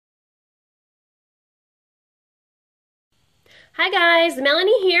Hi guys,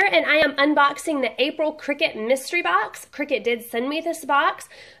 Melanie here, and I am unboxing the April Cricut Mystery Box. Cricut did send me this box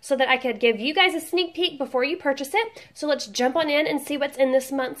so that I could give you guys a sneak peek before you purchase it. So let's jump on in and see what's in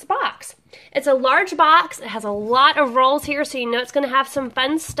this month's box. It's a large box. It has a lot of rolls here, so you know it's going to have some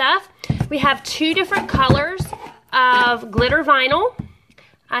fun stuff. We have two different colors of glitter vinyl.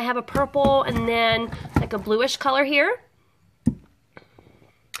 I have a purple and then like a bluish color here.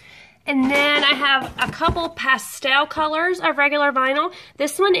 And then I have a couple pastel colors of regular vinyl.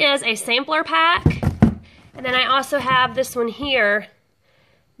 This one is a sampler pack. And then I also have this one here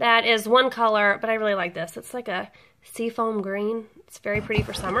that is one color, but I really like this. It's like a seafoam green. It's very pretty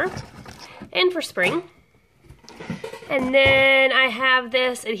for summer and for spring. And then I have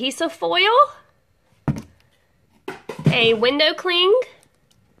this adhesive foil, a window cling,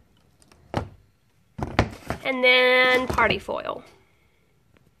 and then party foil.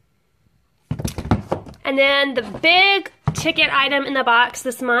 And then the big ticket item in the box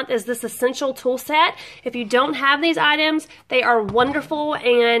this month is this essential tool set. If you don't have these items, they are wonderful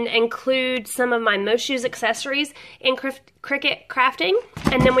and include some of my most used accessories in Cricut crafting.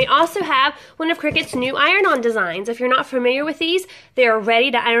 And then we also have one of Cricut's new iron-on designs. If you're not familiar with these, they are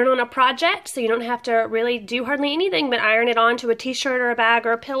ready to iron on a project, so you don't have to really do hardly anything but iron it onto a t-shirt or a bag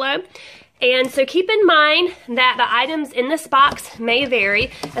or a pillow. And so keep in mind that the items in this box may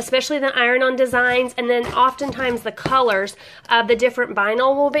vary, especially the iron-on designs, and then oftentimes the colors of the different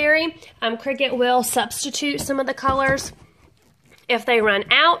vinyl will vary. Cricut will substitute some of the colors if they run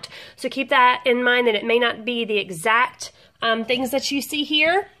out, so keep that in mind that it may not be the exact things that you see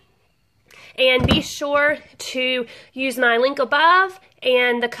here. And be sure to use my link above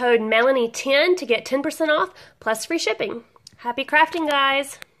and the code Melanie10 to get 10% off plus free shipping. Happy crafting,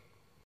 guys!